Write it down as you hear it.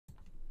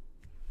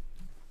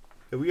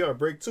Here we are,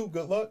 break 2.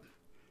 Good luck.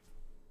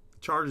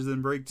 Chargers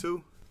in break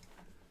 2.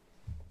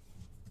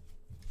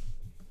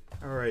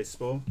 All right,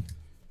 Spo.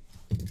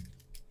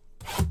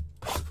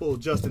 Let's pull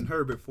Justin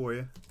Herbert for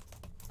you.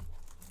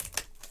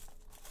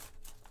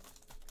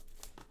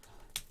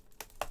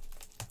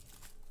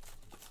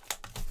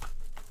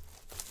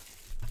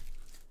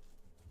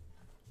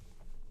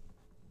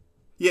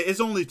 Yeah, it's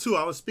only 2.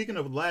 I was speaking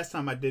of last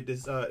time I did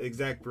this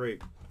exact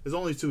break. There's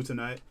only 2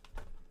 tonight.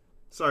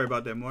 Sorry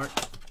about that, Mark.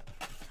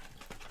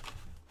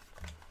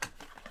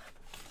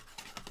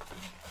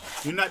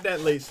 You're not that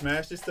late,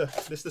 Smash. This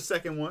the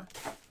second one.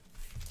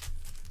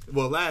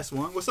 Well, last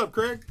one. What's up,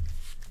 Craig?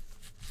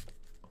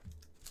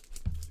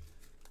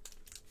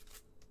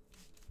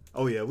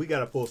 Oh yeah, we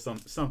gotta pull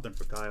something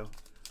for Kyle.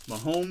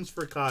 Mahomes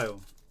for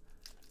Kyle.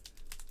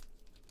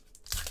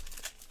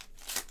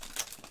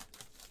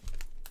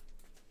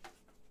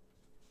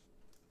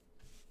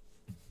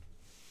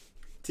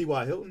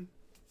 T.Y. Hilton.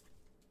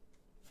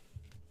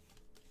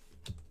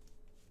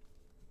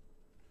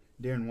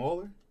 Darren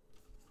Waller.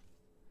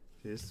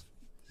 This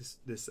is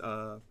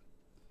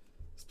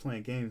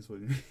playing games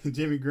with me.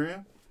 Jimmy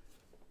Graham.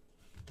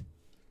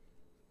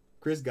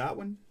 Chris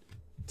Godwin.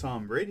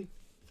 Tom Brady.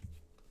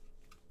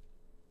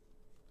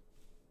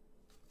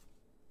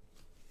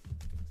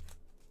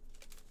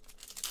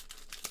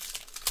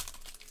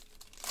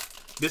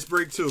 This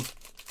break 2.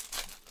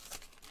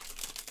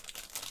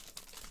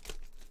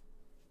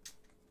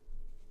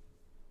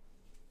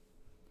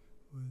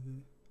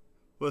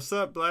 What's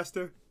up,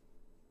 Blaster?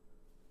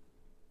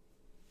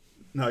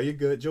 No, you're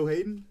good. Joe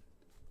Hayden,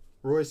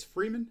 Royce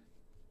Freeman,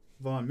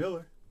 Von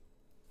Miller,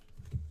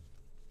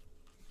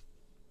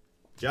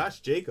 Josh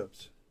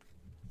Jacobs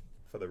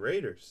for the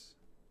Raiders.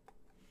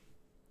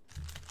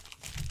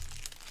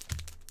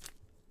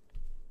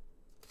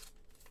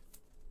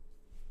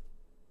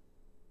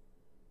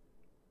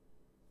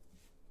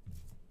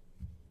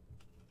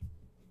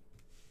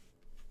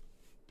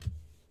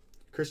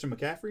 Christian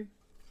McCaffrey.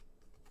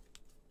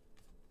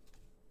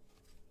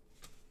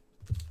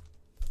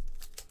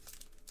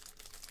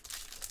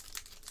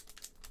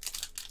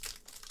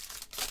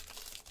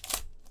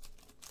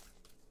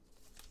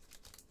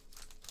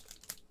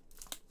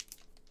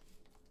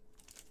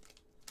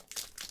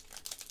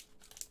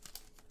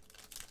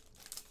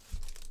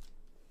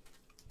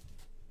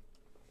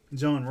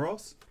 John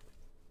Ross,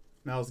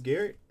 Myles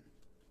Garrett,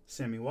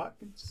 Sammy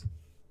Watkins,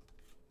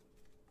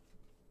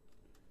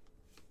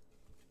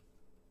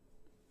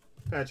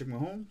 Patrick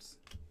Mahomes,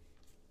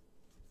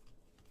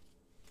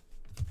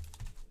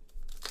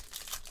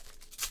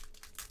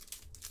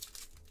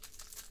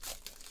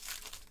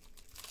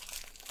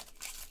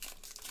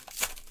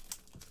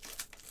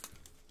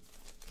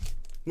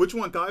 which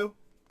one, Kyle?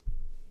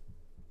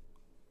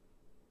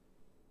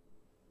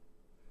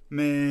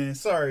 Man,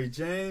 sorry,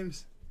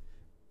 James.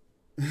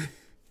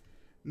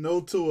 No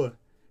Tua.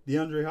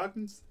 DeAndre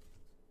Hopkins.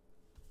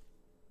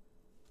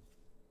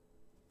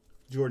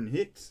 Jordan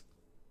Hicks.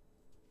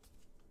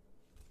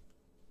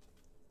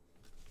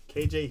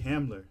 KJ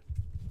Hamler.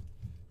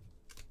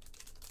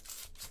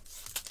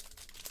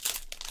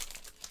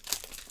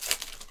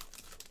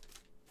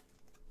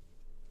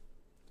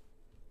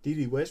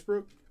 D.D.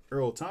 Westbrook.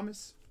 Earl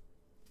Thomas.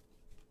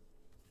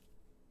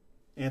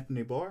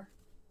 Anthony Barr.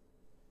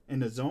 In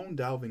the zone,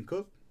 Dalvin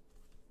Cook.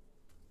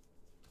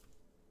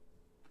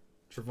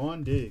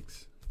 Trevon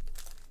Diggs.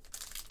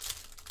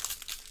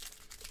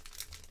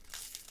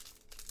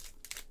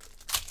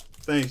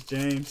 Thanks,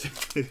 James.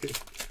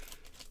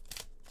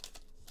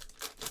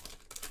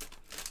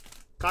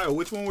 Kyle,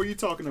 which one were you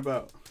talking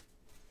about?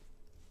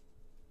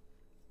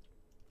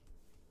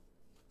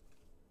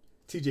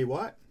 TJ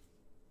Watt,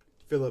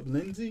 Phillip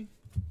Lindsay,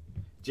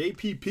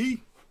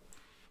 JPP.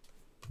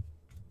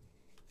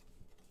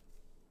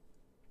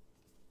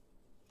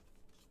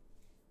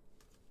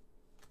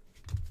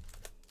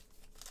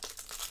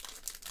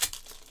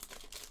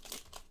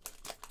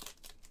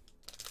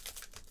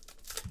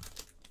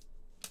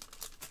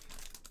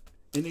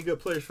 Any good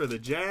players for the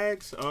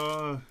Jags?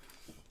 No,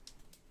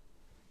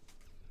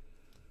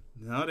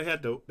 they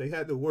had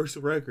the worst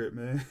record,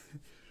 man.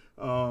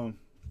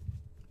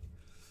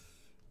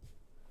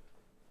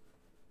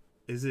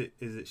 Is it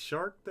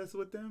Shark that's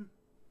with them?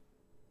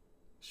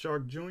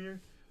 Shark Jr.?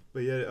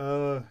 But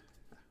yeah,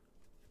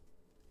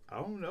 I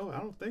don't know. I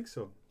don't think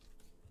so.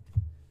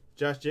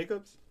 Josh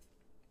Jacobs?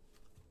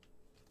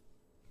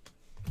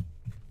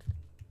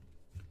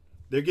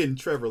 They're getting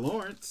Trevor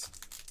Lawrence.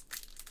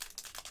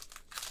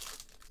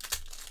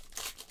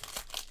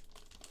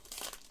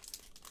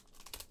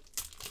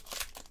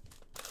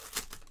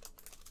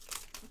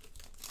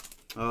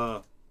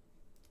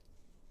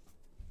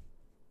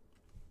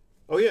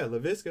 Oh yeah,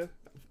 LaVisca.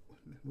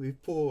 We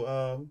pulled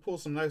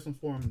some nice ones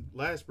for him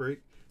last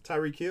break.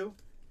 Tyreek Hill,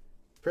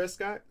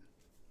 Prescott,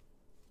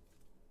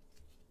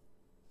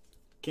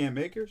 Cam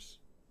Akers,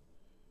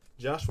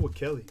 Joshua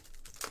Kelly.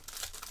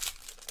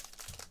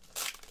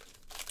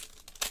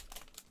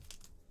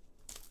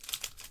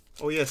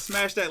 Oh yeah,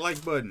 smash that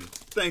like button.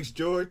 Thanks,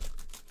 George.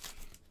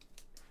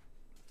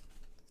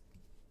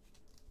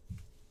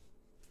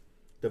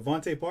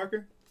 Devontae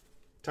Parker,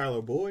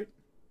 Tyler Boyd,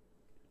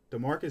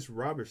 Demarcus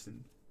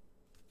Robertson,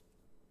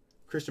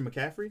 Christian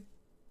McCaffrey,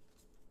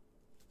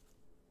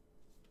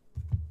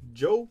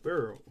 Joe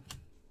Burrow.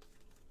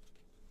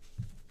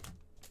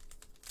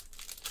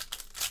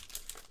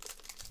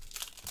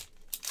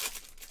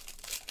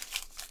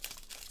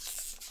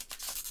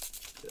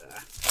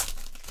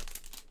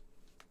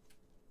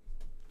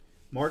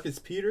 Marcus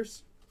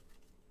Peters,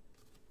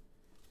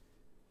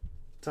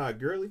 Todd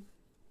Gurley,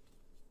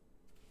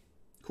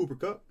 Cooper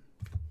Kupp,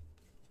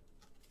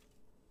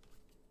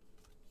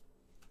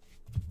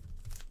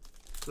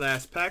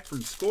 last pack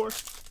from Score,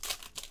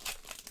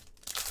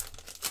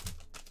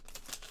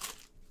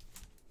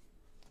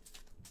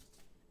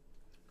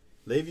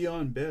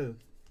 Le'Veon Bell,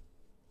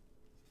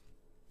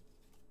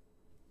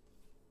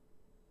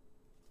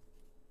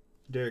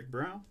 Derek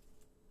Brown,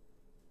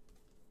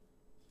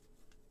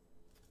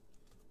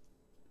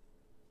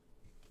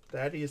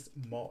 Thaddeus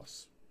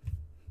Moss.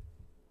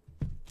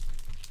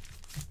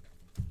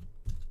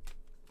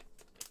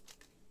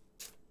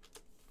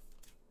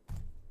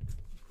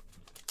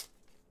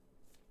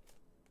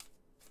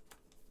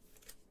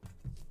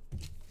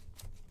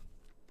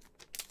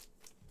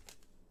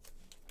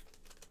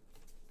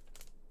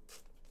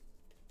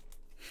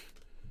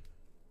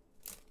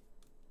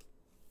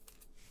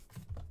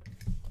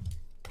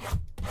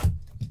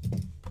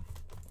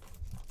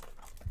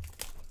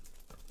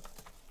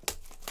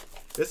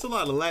 There's a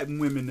lot of Latin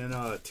women in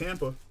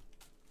Tampa.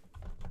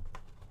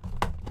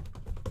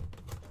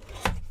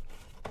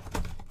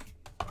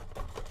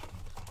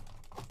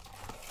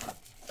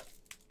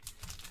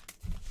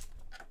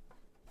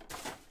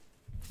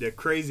 They're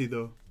crazy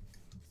though.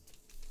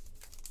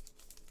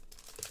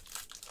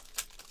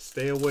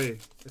 Stay away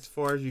as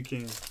far as you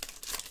can.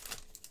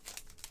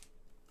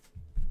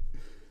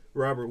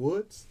 Robert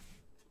Woods,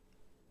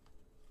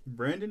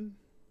 Brandon,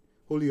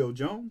 Julio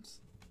Jones,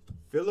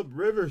 Phillip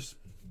Rivers.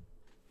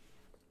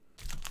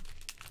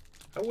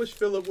 I wish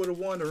Phillip would have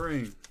won the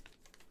ring.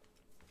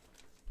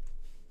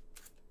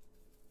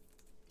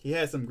 He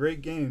had some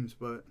great games,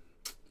 but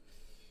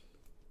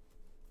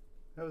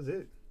that was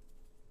it.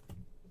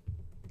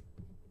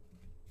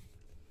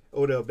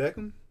 Odell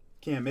Beckham,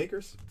 Cam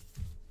Akers.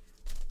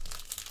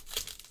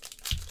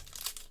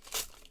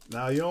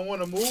 Now you don't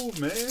want to move,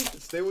 man.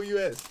 Stay where you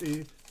at,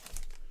 Steve.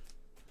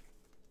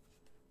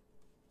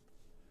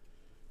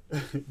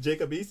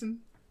 Jacob Eason,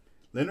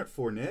 Leonard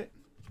Fournette.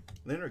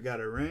 Leonard got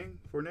a ring.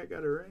 Fournette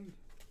got a ring.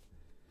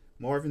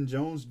 Marvin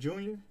Jones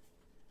Jr.,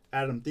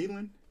 Adam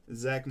Thielen,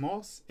 Zach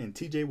Moss, and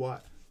TJ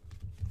Watt.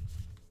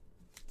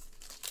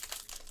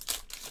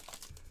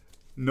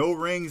 No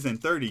rings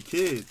and 30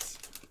 kids.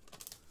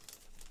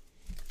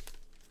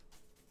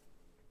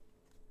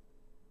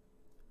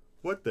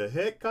 What the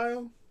heck,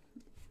 Kyle?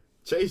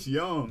 Chase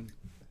Young.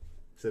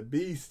 It's a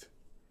beast.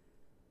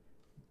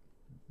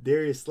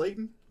 Darius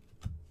Slayton.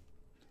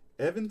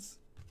 Evans.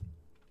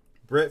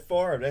 Brett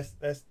Favre.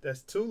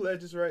 That's two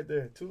legends right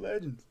there. Two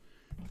legends.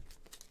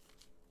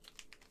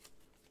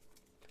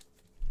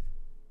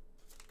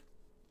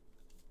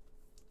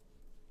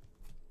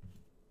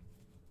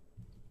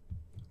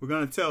 We're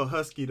gonna tell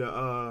Husky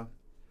to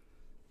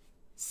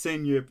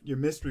send your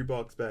mystery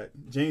box back.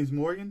 James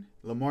Morgan,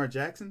 Lamar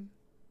Jackson.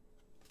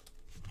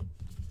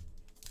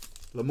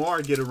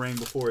 Lamar get a ring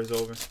before it's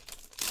over.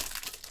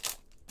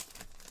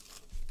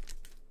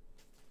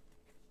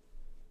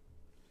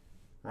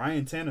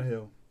 Ryan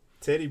Tannehill,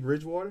 Teddy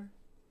Bridgewater,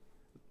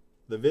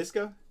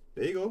 LaVisca.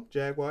 There you go,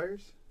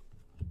 Jaguars.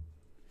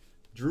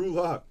 Drew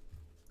Lock.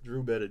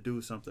 Drew better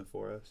do something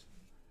for us.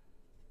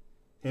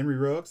 Henry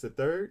Ruggs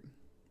III.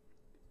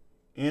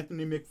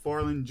 Anthony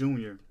McFarland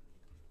Jr.,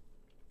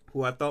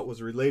 who I thought was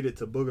related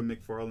to Booger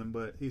McFarland,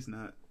 but he's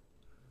not.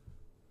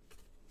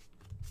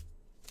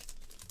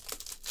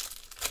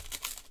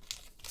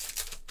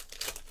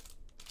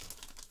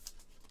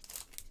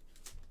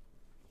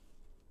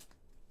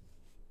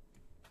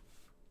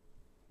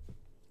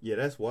 Yeah,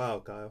 that's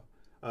wild, Kyle.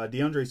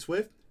 DeAndre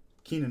Swift,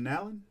 Keenan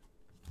Allen,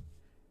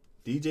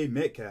 DJ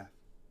Metcalf,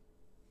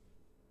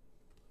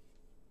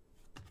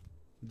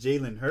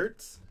 Jalen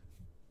Hurts.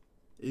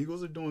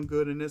 Eagles are doing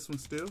good in this one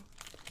still.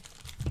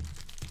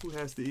 Who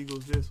has the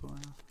Eagles this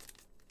one?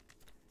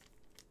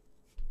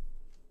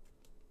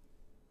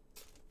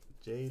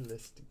 Jay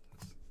Listings.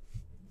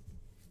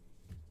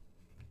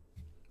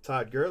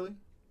 Todd Gurley,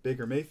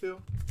 Baker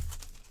Mayfield.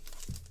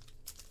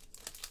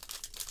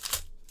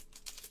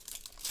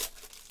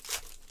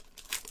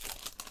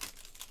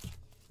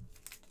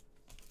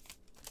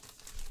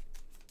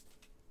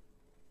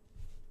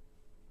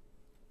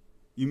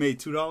 You made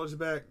 $2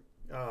 back?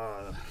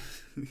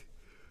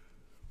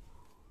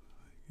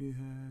 You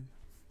had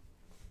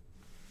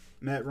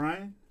Matt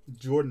Ryan,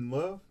 Jordan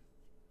Love,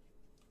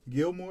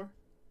 Gilmore.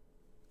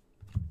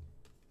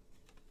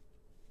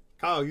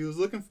 Kyle, you was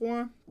looking for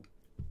him?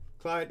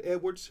 Clyde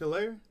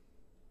Edwards-Helaire.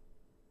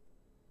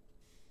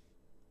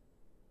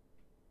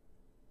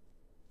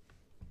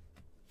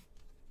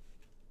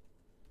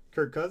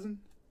 Kirk Cousins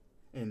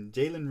and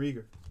Jalen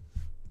Reagor.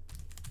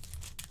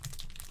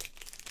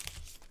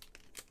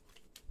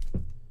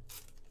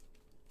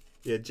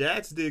 Yeah,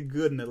 Jax did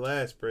good in the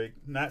last break.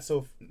 Not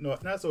so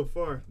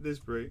far this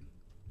break.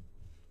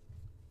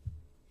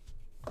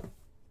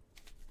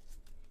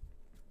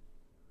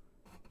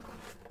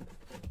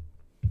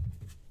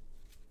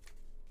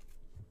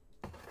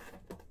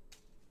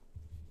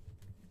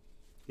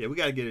 Yeah, we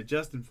gotta get it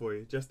Justin for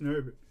you. Justin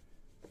Herbert.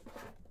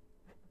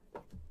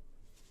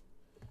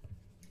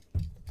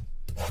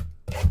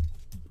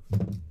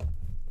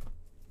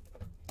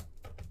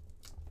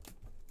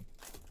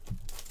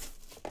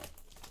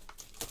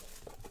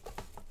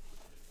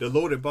 The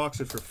loaded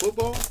boxes for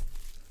football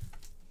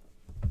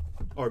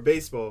or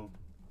baseball?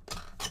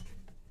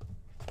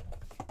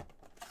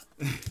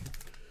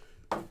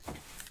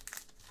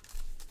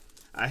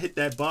 I hit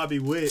that Bobby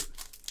Witt.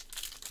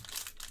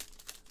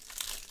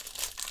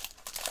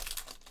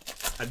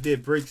 I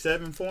did break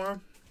 7 for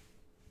him.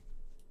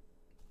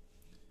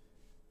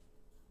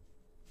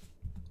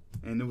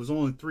 And there was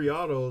only 3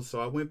 autos, so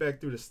I went back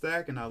through the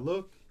stack and I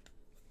looked.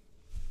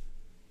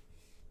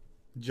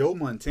 Joe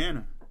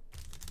Montana.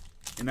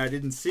 And I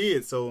didn't see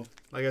it, so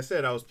like I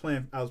said, I was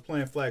playing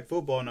flag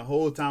football, and the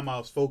whole time I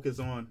was focused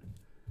on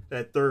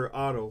that 3rd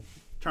auto,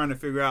 trying to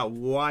figure out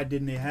why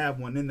didn't they have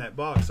one in that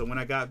box. So when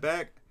I got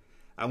back,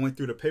 I went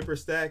through the paper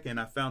stack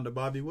and I found the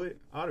Bobby Witt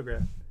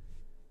autograph.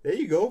 There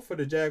you go for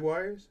the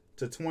Jaguars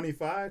to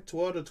 25,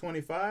 12 to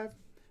 25,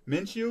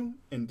 Minshew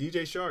and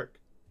DJ Shark.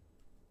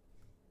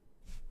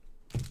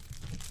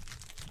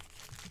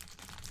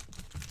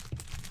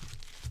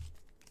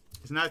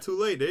 It's not too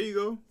late. There you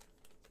go.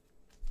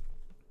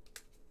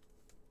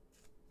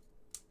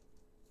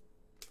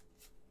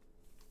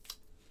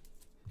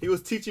 He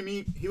was teaching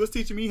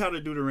me how to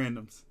do the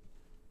randoms.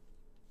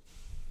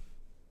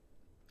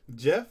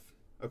 Jeff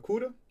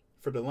Okuda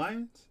for the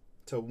Lions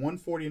to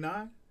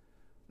 149,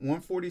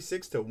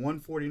 146 to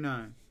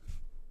 149.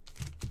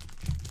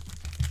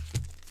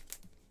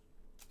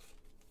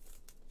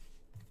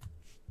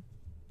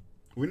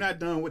 We're not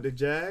done with the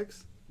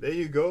Jags. There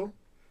you go.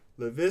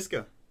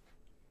 LaVisca.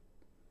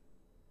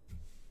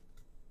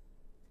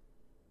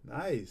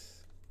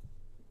 Nice.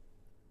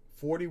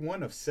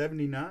 41 of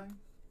 79.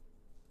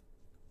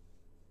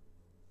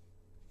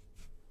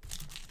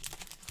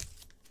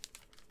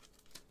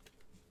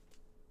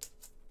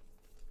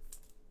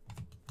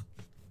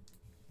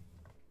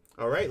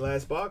 All right,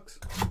 last box.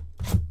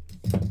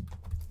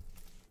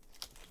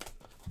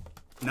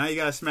 Now you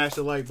gotta smash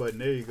the like button.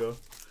 There you go.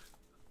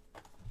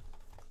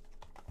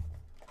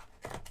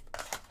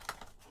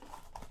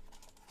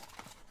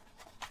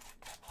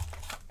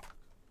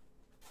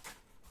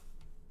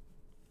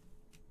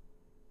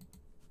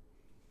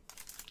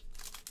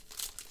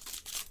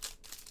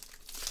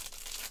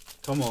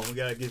 Come on, we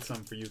gotta get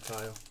something for you,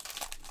 Kyle.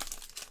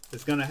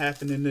 It's gonna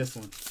happen in this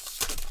one.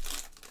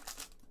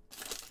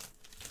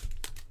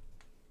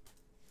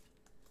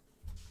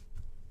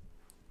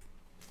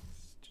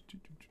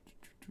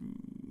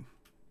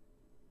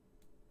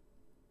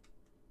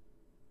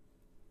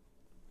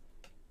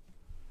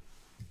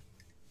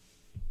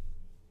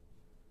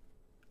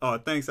 Oh,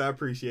 thanks. I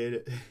appreciate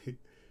it.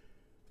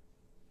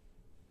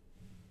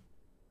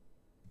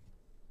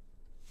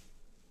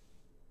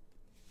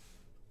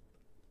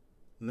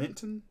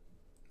 Linton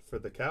for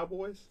the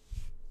Cowboys.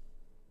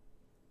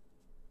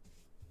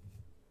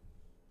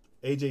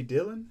 A.J.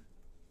 Dillon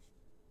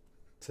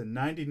to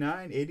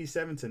 99,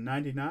 87 to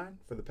 99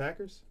 for the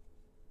Packers.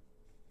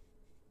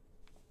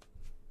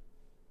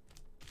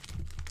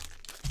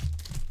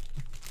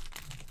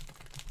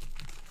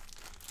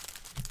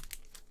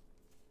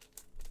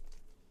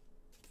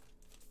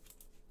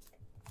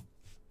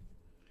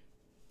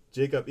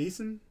 Jacob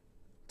Eason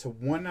to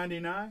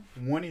 199,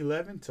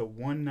 111 to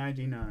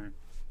 199.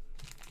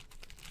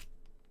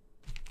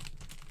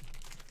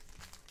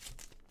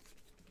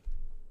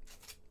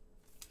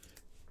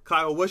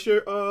 Kyle, what's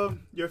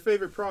your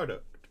favorite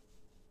product?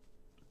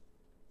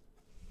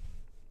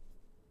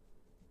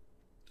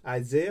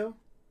 Isaiah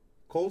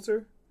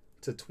Coulter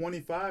to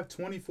 25,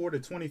 24 to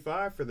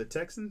 25 for the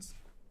Texans.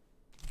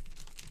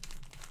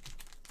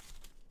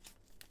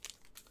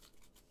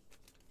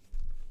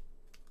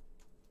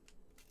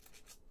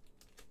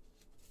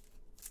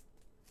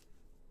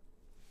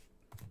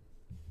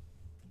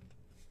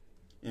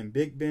 And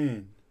Big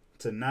Ben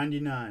to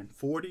 99,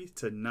 40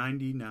 to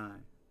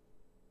 99.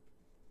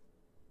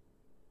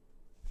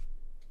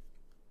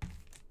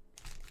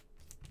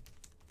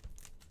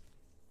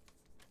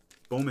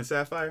 Bowman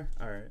Sapphire?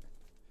 All right.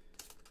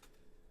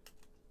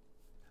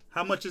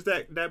 How much is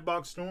that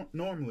box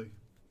normally?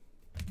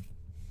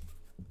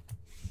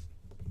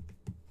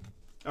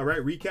 All right,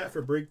 recap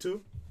for break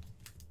 2.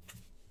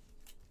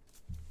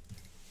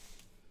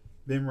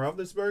 Ben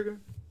Roethlisberger,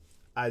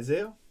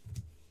 Isaiah,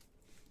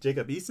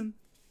 Jacob Eason,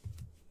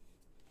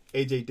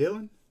 A.J.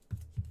 Dillon,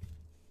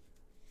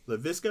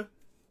 LaVisca,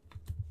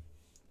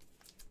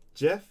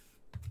 Jeff,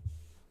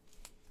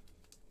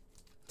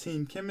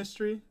 Team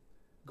Chemistry,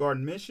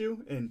 Gardner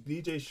Minshew and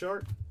DJ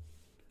Shark,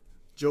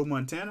 Joe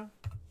Montana,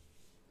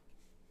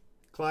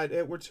 Clyde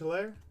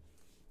Edwards-Helaire,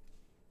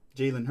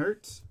 Jalen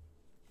Hurts,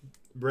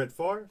 Brett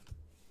Favre,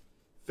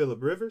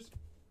 Phillip Rivers,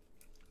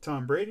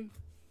 Tom Brady,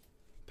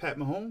 Pat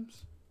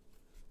Mahomes,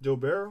 Joe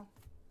Burrow,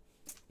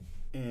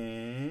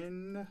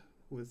 and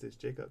who is this?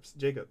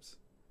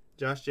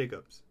 Josh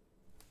Jacobs.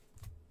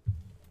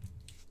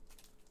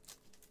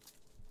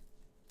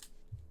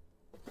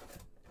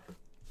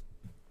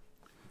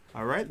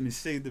 All right, let me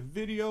save the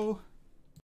video.